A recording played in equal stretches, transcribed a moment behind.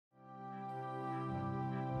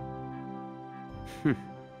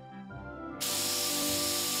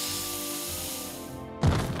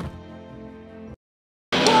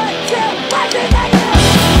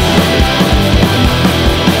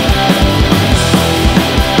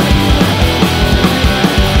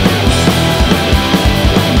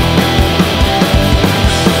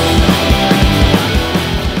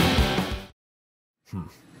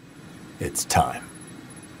It's time.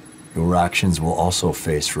 Your actions will also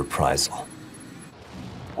face reprisal.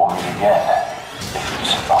 We'll meet again if you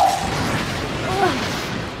survive.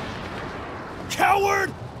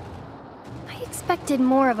 Coward! I expected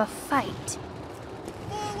more of a fight.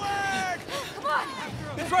 Forward! Come on!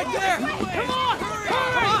 It's right there! Come on! Hurry!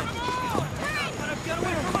 Get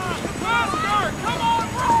away! Come on! Faster! Come on!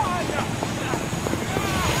 Run!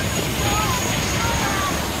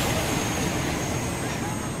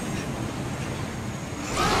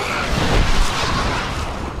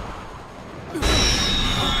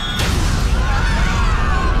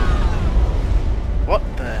 What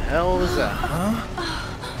the hell was that, huh?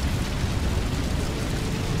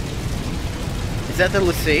 Is that the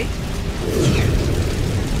Lassie?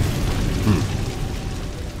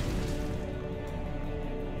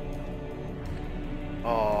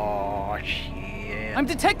 Oh, shit. I'm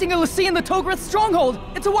detecting a Lassie in the Togreth stronghold!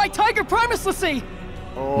 It's a White Tiger Primus Lassie!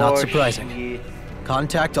 Oh, Not surprising. shit.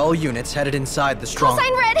 Contact all units headed inside the stronghold.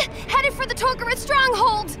 Callsign Red, headed for the Togreth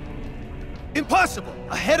stronghold! Impossible!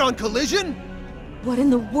 A head-on collision? What in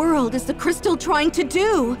the world is the crystal trying to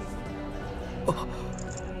do?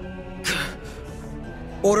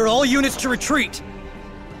 Order all units to retreat!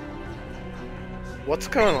 What's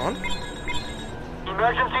going on?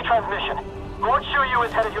 Emergency transmission. Lord Shiryu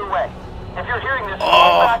is headed your way. If you're hearing this,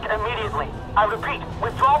 fall back immediately. I repeat,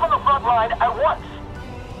 withdraw from the front line at once.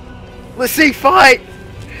 Lassie, fight!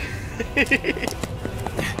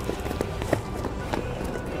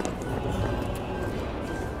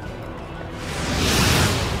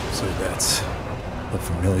 So that's the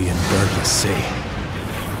Vermilion Bird Lassie.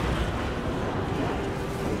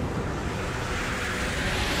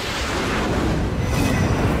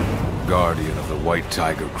 Guardian of the White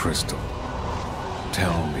Tiger Crystal.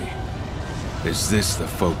 Tell me, is this the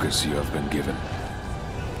focus you have been given?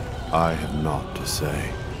 I have naught to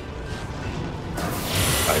say.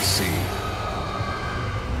 I see.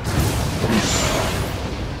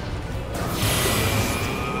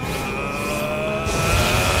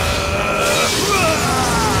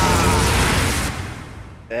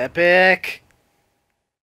 Epic!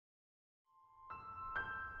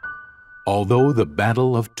 Although the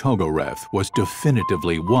Battle of Togoreth was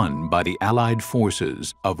definitively won by the Allied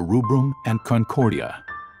forces of Rubrum and Concordia,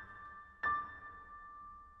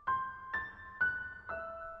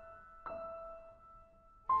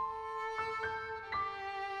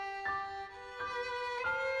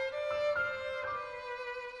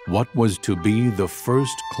 what was to be the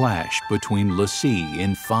first clash between Lassie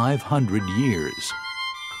in 500 years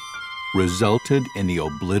resulted in the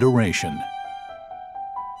obliteration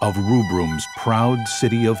of Rubrum's proud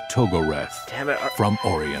city of Togoreth Damn it. from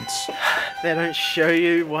Orients. They don't show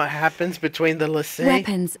you what happens between the Lassie.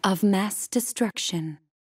 Weapons of mass destruction.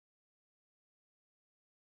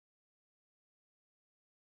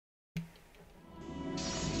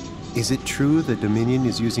 Is it true the Dominion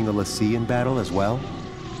is using a Lassie in battle as well?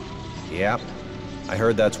 Yep. I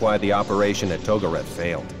heard that's why the operation at Togoreth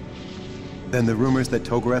failed. Then the rumors that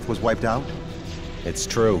Togoreth was wiped out? It's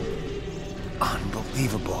true.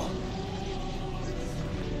 Unbelievable.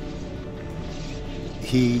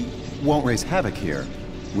 He won't raise havoc here,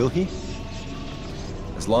 will he?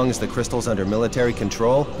 As long as the crystal's under military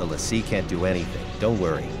control, the Lassie can't do anything. Don't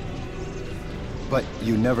worry. But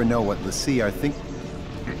you never know what Lassie are think.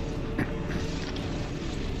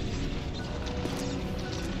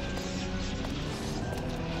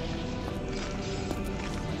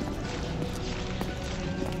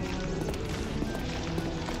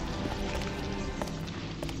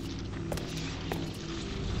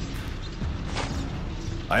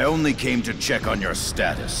 I only came to check on your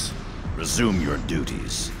status. Resume your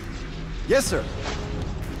duties. Yes, sir.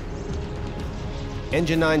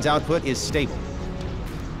 Engine 9's output is stable.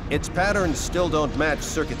 Its patterns still don't match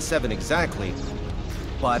Circuit 7 exactly,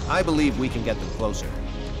 but I believe we can get them closer.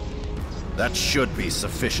 That should be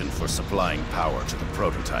sufficient for supplying power to the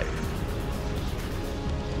prototype.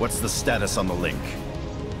 What's the status on the link?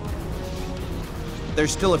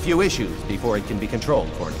 There's still a few issues before it can be controlled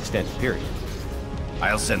for an extended period.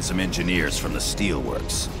 I'll send some engineers from the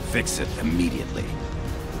steelworks. Fix it immediately.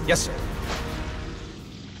 Yes, sir.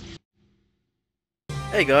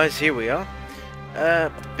 Hey guys, here we are.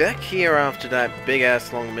 Back here after that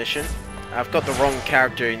big-ass long mission. I've got the wrong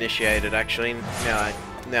character initiated, actually.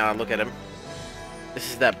 Now I look at him.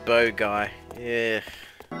 This is that bow guy. Yeah.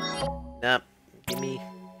 Nope. Give me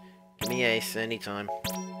Ace anytime.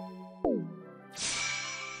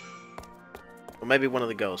 Or maybe one of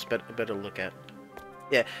the girls. Better look at.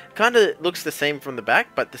 Yeah, kind of looks the same from the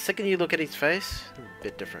back, but the second you look at his face, a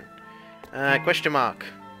bit different. Question mark.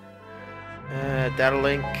 Data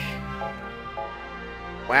link.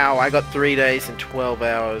 Wow, I got 3 days and 12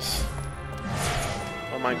 hours.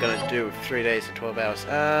 What am I gonna do with 3 days and 12 hours?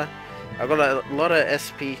 I've got a lot of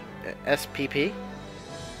SPP.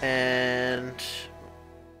 And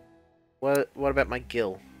what about my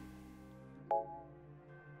gill?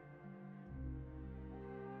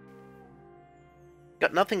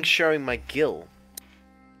 Got nothing showing my gill.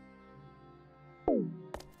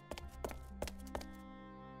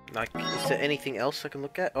 Like, is there anything else I can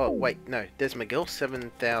look at? Oh, wait, no. There's my gill,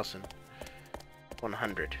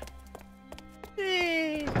 7,100.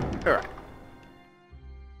 Alright.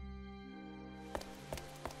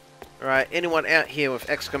 Alright, anyone out here with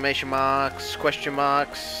exclamation marks, question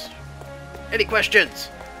marks? Any questions?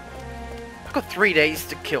 I've got 3 days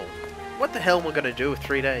to kill. What the hell am I gonna do with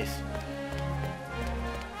 3 days?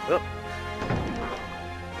 Oh.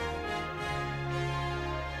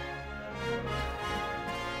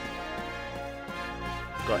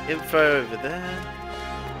 Got info over there.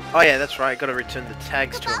 Oh yeah, that's right, gotta return the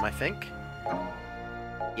tags to him, I think.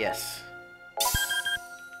 Yes.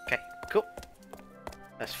 Okay, cool.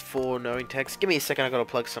 That's 4 knowing tags. Give me a second, I gotta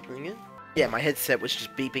plug something in. Yeah, my headset was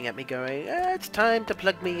just beeping at me going, it's time to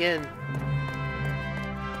plug me in.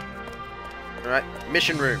 Alright,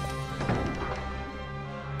 mission room.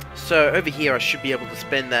 So over here I should be able to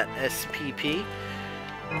spend that SPP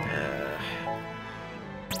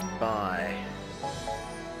by...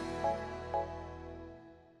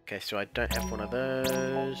 Okay, so I don't have one of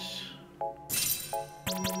those.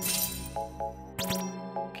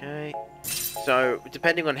 Okay, so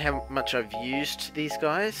depending on how much I've used these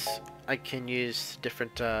guys, I can use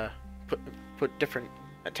different, put different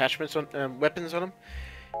attachments on, weapons on them.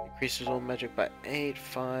 Increases all magic by 8,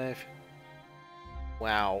 5.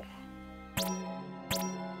 Wow.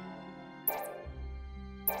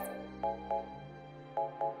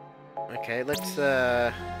 Okay, let's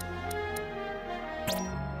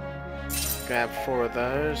grab 4 of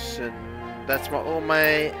those, and that's all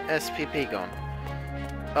my SPP gone.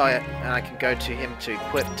 Oh yeah, and I can go to him to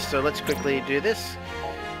equip. So let's quickly do this.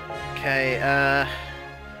 Okay,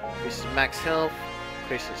 increases max health,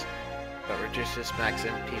 increases, but reduces max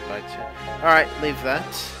MP by 2. Alright, leave that.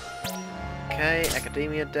 Okay,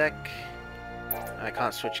 Academia deck. I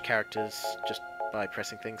can't switch characters just by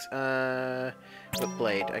pressing things.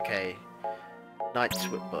 Whipblade, okay. Knight's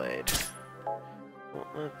Whipblade.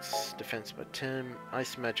 Gauntlets, defense by 10,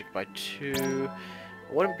 ice magic by 2.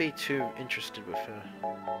 I wouldn't be too interested with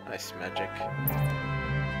ice magic.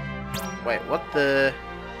 Wait, what the...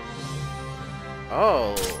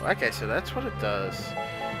 Oh, okay, so that's what it does.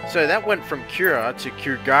 So that went from Cura to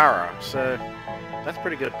Kurgara, so that's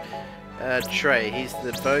pretty good. Trey, he's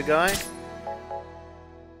the bow guy.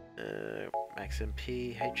 Max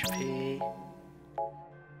MP, HP.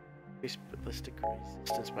 Increase ballistic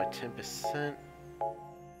resistance by 10%.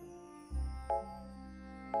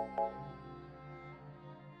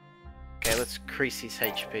 Okay, let's increase his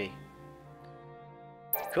HP.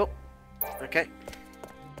 Cool. Okay.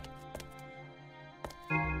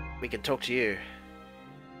 We can talk to you.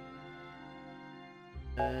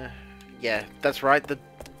 Yeah, that's right. The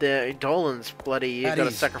Dolan's bloody. You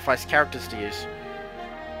gotta sacrifice characters to use.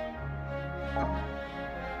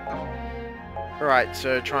 Alright,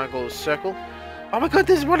 so triangle, circle. Oh my god,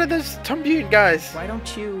 there's one of those Tumbune guys! Why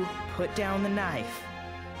don't you put down the knife?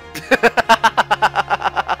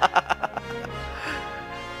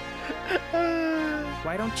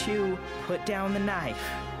 Why don't you put down the knife?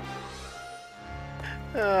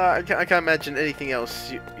 I can't imagine anything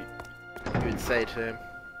else you would say to him.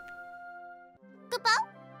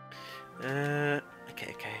 Okay.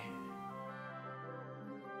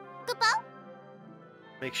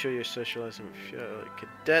 Make sure you're socializing with your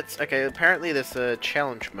cadets. Okay, apparently there's a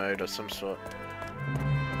challenge mode of some sort.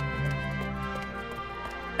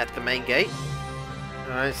 At the main gate.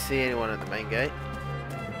 I don't see anyone at the main gate.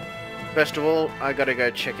 First of all, I gotta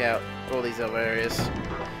go check out all these other areas.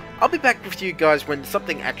 I'll be back with you guys when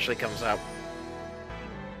something actually comes up.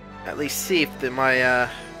 At least see if my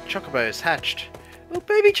Chocobo is hatched. Oh,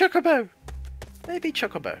 baby Chocobo! Baby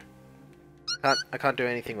Chocobo. I can't do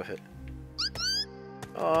anything with it.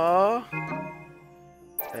 Oh.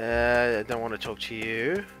 I don't want to talk to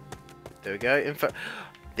you. There we go. Info.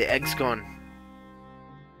 The egg's gone.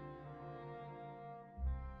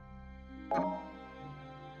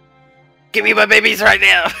 Give me my babies right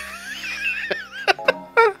now!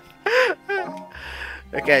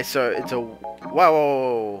 Okay, so it's a...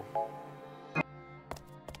 Whoa!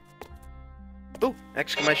 Ooh,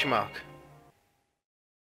 exclamation mark.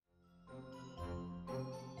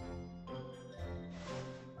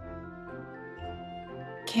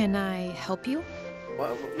 Can I help you?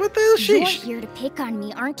 What the hell is she? You're here to pick on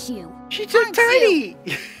me, aren't you? She's so tiny!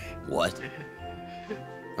 What?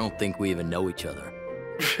 I don't think we even know each other.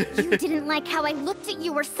 You didn't like how I looked at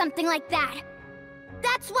you or something like that.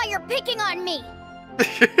 That's why you're picking on me.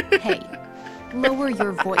 Hey, lower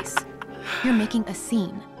your voice. You're making a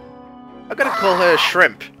scene. I'm gonna call her a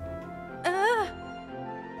shrimp.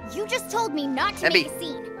 You just told me not to make a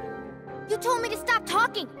scene. You told me to stop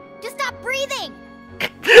talking, to stop breathing.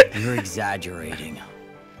 You're exaggerating.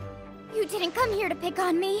 You didn't come here to pick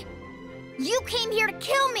on me. You came here to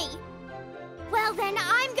kill me. Well then,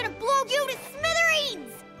 I'm gonna blow you to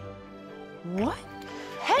smithereens. What?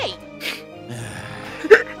 Hey!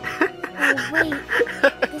 Oh wait,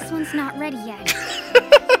 this one's not ready yet.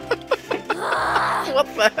 What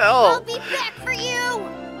the hell? I'll be back for you!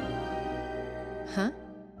 Huh?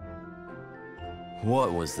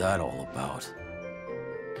 What was that all about?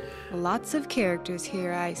 Lots of characters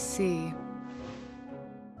here, I see.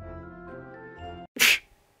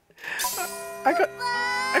 I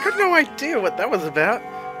got no idea what that was about.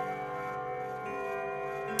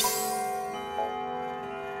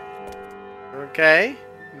 Okay.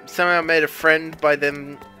 Somehow I made a friend by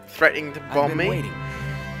them threatening to bomb me. Waiting.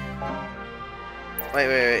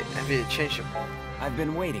 Wait. Have you changed it? I've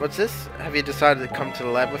been waiting. What's this? Have you decided to come to the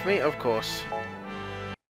lab with me? Of course.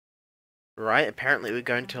 Right, apparently we're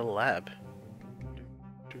going to a lab.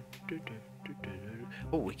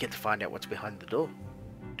 Oh, we get to find out what's behind the door.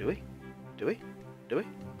 Do we? Do we? Do we?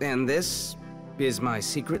 And this is my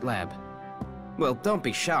secret lab. Well, don't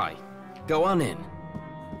be shy. Go on in.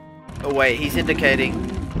 Oh wait, he's indicating...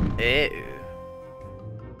 Ew.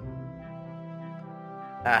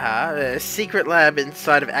 A secret lab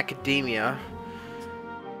inside of academia.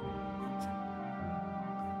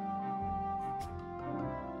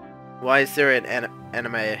 Why is there an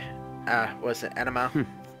anima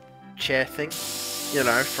chair thing? You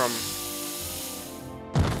know, from,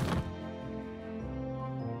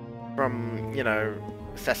 you know,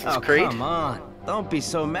 Assassin's Creed. Come on, don't be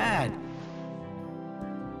so mad.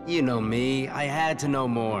 You know me, I had to know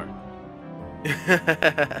more.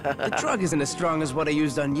 The drug isn't as strong as what I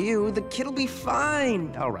used on you. The kid'll be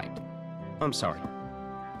fine. All right. I'm sorry.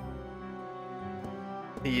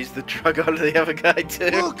 He used the drug on the other guy too.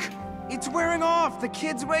 Look! It's wearing off! The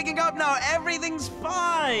kid's waking up now! Everything's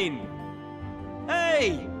fine!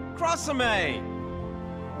 Hey! Crossame!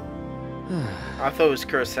 I thought it was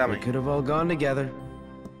Kurosami. We could have all gone together.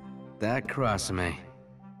 That Crossame.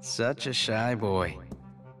 Such a shy boy.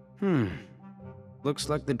 Looks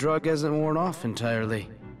like the drug hasn't worn off entirely.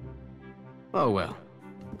 Oh well.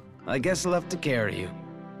 I guess I'll have to carry you.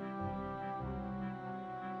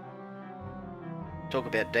 Talk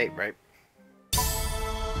about date rape.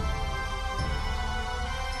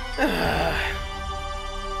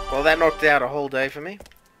 Well, that knocked out a whole day for me.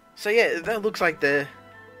 So yeah, that looks like the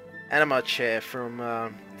anima chair from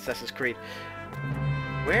Assassin's Creed.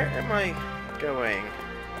 Where am I going?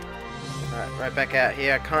 Right back out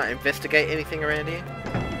here. I can't investigate anything around here.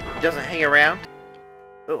 It doesn't hang around.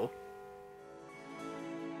 Oh.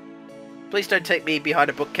 Please don't take me behind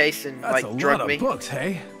a bookcase and That's like drug a lot me. of books,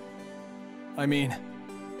 hey? I mean,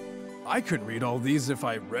 I could read all these if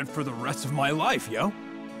I read for the rest of my life, yo.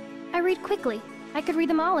 I read quickly. I could read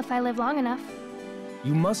them all if I live long enough.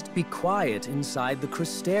 You must be quiet inside the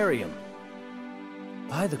Crystarium.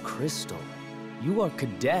 By the crystal. You are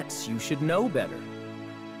cadets. You should know better.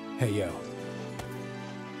 Hey, yo.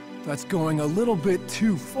 That's going a little bit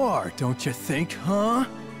too far, don't you think, huh?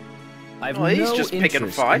 I've Oh, he's no just picking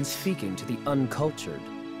interest in fights. speaking to the uncultured.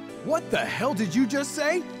 What the hell did you just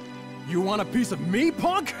say? You want a piece of me,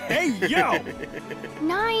 punk? Hey, yo!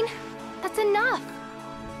 9. That's enough.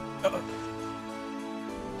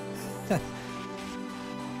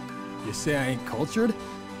 You say I ain't cultured?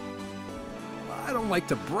 I don't like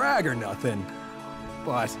to brag or nothing,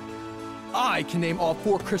 but I can name all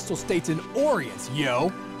 4 crystal states in Orients,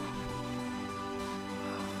 yo!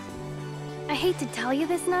 I hate to tell you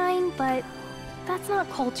this, 9, but that's not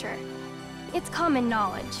culture. It's common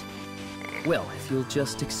knowledge. Well, if you'll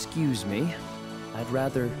just excuse me, I'd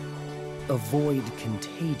rather avoid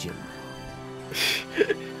contagion.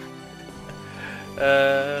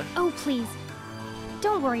 Oh, please.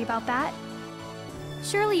 Don't worry about that.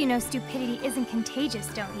 Surely you know stupidity isn't contagious,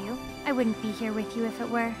 don't you? I wouldn't be here with you if it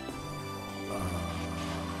were.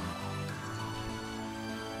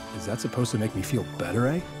 Is that supposed to make me feel better,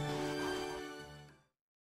 eh?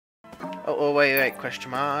 Oh, wait,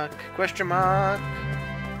 question mark. Question mark.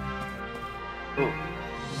 Ooh.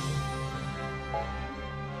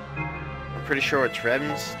 I'm pretty sure it's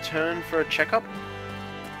Rem's turn for a checkup.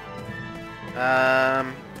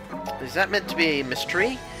 Is that meant to be a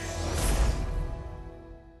mystery?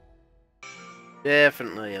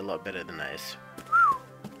 Definitely a lot better than Ace.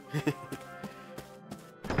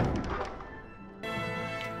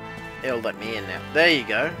 It'll let me in now. There you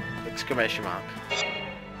go! Exclamation mark.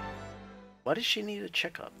 Why does she need a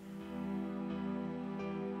checkup?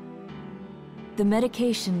 The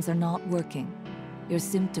medications are not working. Your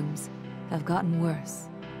symptoms have gotten worse.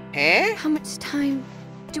 Eh? How much time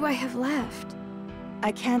do I have left?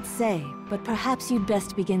 I can't say, but perhaps you'd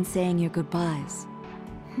best begin saying your goodbyes.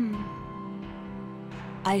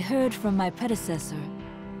 I heard from my predecessor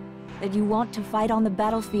that you want to fight on the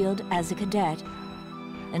battlefield as a cadet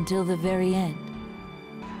until the very end.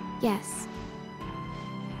 Yes.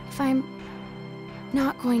 If I'm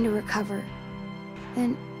not going to recover,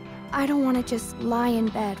 then I don't want to just lie in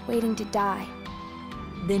bed waiting to die.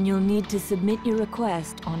 Then you'll need to submit your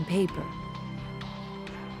request on paper.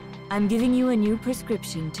 I'm giving you a new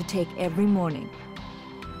prescription to take every morning.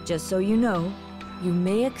 Just so you know, you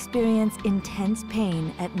may experience intense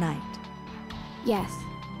pain at night. Yes,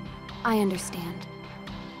 I understand.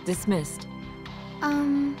 Dismissed.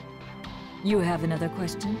 You have another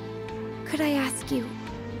question? Could I ask you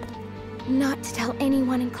not to tell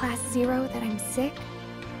anyone in Class 0 that I'm sick?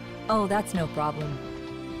 Oh, that's no problem.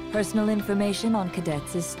 Personal information on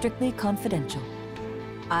cadets is strictly confidential.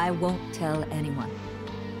 I won't tell anyone.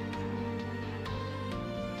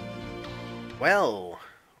 Well,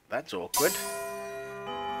 that's awkward.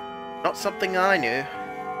 Not something I knew.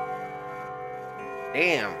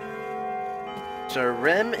 Damn. So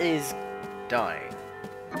Rem is dying.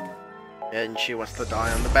 And she wants to die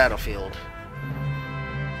on the battlefield.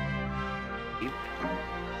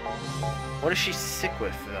 What is she sick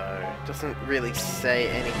with, though? It doesn't really say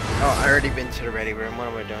anything. Oh, I already been to the ready room. What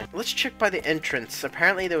am I doing? Let's check by the entrance.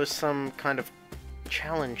 Apparently there was some kind of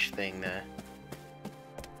challenge thing there.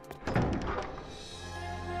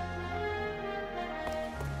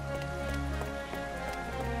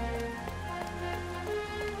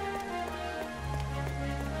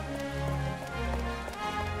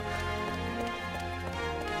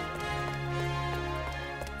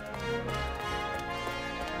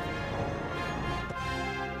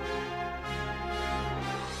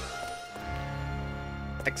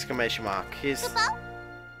 Exclamation mark. Here's...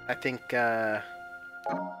 I think,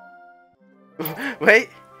 Wait!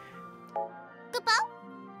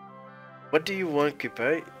 What do you want,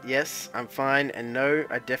 Kupo? Yes, I'm fine, and no,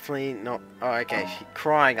 I definitely not... Oh, okay,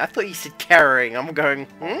 crying. I thought you said carrying. I'm going,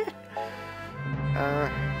 the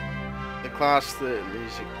class, the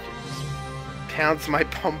music just pounds my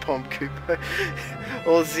pom-pom, Kupo.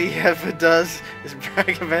 All Z ever does is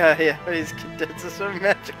brag about how his cadets are so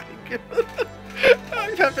magically good.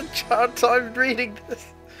 I'm having a hard time reading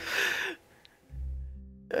this.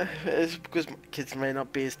 It's because my kids may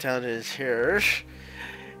not be as talented as hers.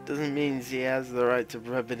 Doesn't mean he has the right to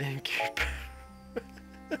rub it in,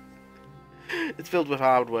 Cooper. It's filled with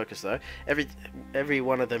hard workers, though. Every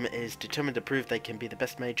one of them is determined to prove they can be the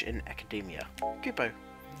best mage in academia. Kupo.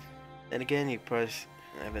 Then again, you probably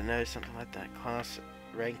never know something like that. Class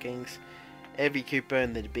rankings. Every Cooper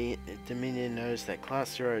in the Dominion knows that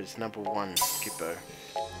Class 0 is #1, Cooper.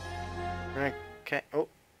 Okay, oh.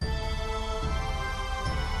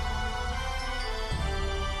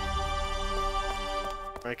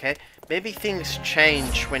 Okay, maybe things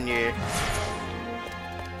change when you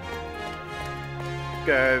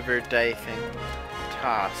go over a day thing.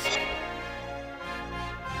 Task.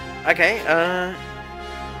 Okay,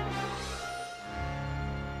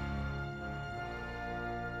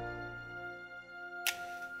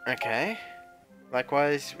 okay.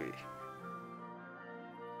 Likewise,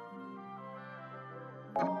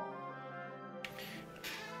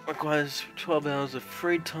 Likewise, 12 hours of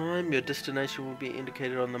free time. Your destination will be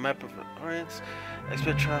indicated on the map of Alliance.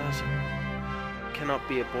 Expert trials cannot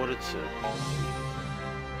be aborted, so...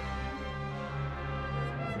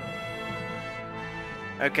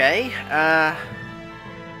 Okay,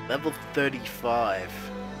 level 35.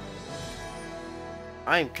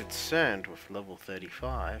 I am concerned with level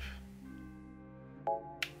 35.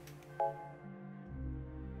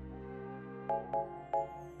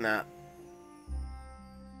 Nah.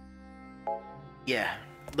 Yeah,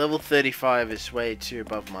 level 35 is way too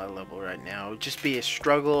above my level right now. It would just be a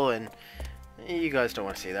struggle, and you guys don't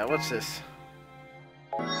want to see that. What's this?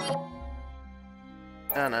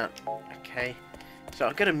 Oh no. Okay. So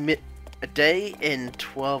I've got a day in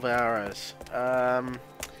 12 hours.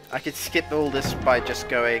 I could skip all this by just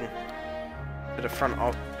going to the front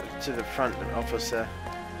officer.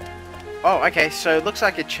 Oh, okay. So it looks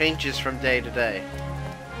like it changes from day to day.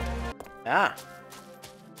 Ah.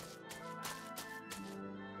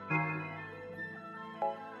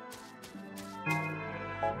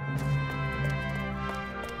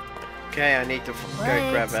 Okay, I need to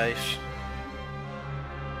go grab Ace.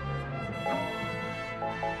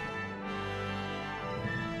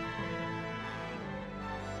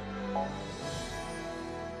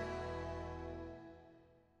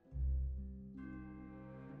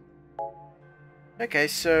 Okay,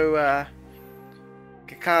 so,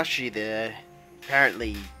 Kakashi there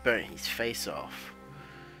apparently burnt his face off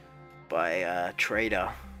by a traitor.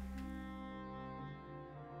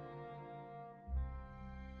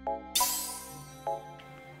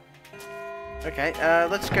 Okay,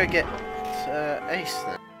 let's go get Ace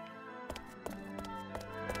then.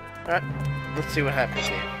 Alright, let's see what happens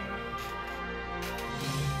here.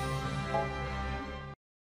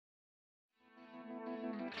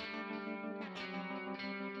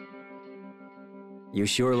 You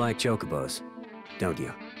sure like chocobos, don't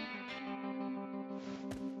you?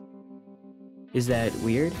 Is that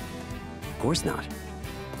weird? Of course not.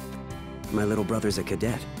 My little brother's a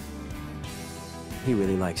cadet. He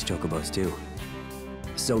really likes chocobos too.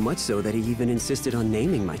 So much so that he even insisted on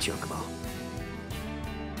naming my chocobo.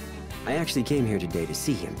 I actually came here today to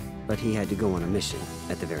see him, but he had to go on a mission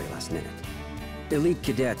at the very last minute. Elite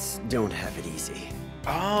cadets don't have it easy.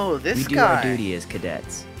 Oh, this guy! We do our duty as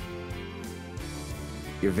cadets.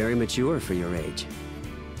 You're very mature for your age.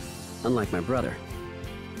 Unlike my brother.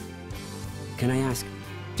 Can I ask,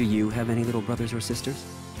 do you have any little brothers or sisters?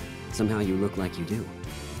 Somehow you look like you do.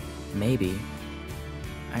 Maybe.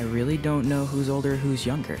 I really don't know who's older, who's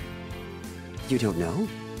younger. You don't know?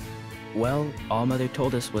 Well, all Mother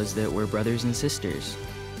told us was that we're brothers and sisters.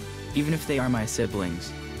 Even if they are my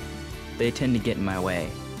siblings, they tend to get in my way.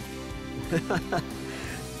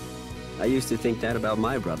 I used to think that about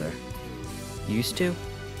my brother. Used to?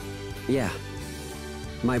 Yeah.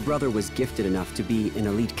 My brother was gifted enough to be an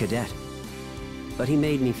elite cadet. But he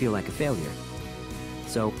made me feel like a failure.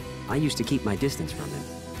 So, I used to keep my distance from him.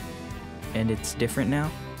 And it's different now?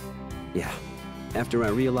 Yeah. After I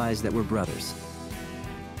realized that we're brothers.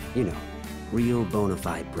 You know, real bona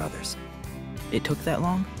fide brothers. It took that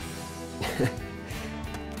long?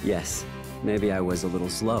 Yes. Maybe I was a little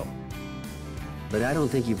slow. But I don't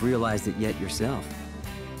think you've realized it yet yourself.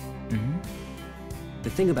 Mm-hmm. The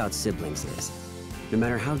thing about siblings is, no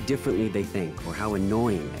matter how differently they think or how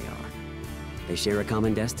annoying they are, they share a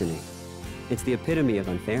common destiny. It's the epitome of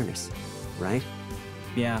unfairness, right?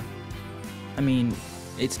 Yeah. I mean,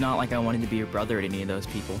 it's not like I wanted to be your brother to any of those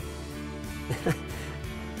people.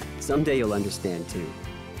 Someday you'll understand, too.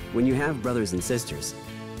 When you have brothers and sisters,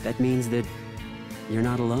 that means that you're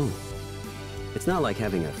not alone. It's not like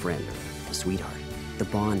having a friend or a sweetheart. The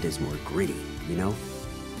bond is more gritty, you know?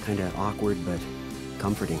 Kinda awkward, but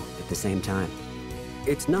comforting at the same time.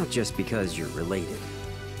 It's not just because you're related.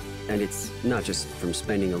 And it's not just from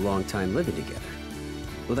spending a long time living together.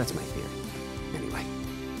 Well, that's my theory. Anyway.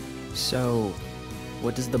 So,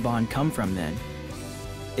 what does the bond come from then?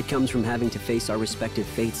 It comes from having to face our respective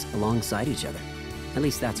fates alongside each other. At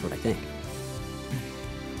least that's what I think.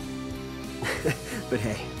 But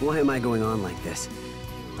hey, why am I going on like this?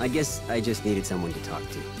 I guess I just needed someone to talk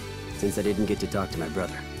to, since I didn't get to talk to my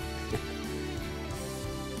brother.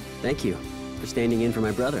 Thank you for standing in for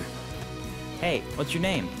my brother. Hey, what's your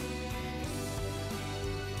name?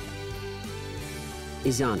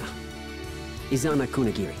 Izana. Izana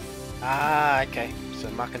Kunagiri. Ah, okay. So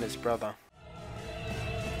Makana's brother.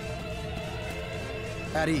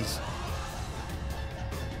 At ease.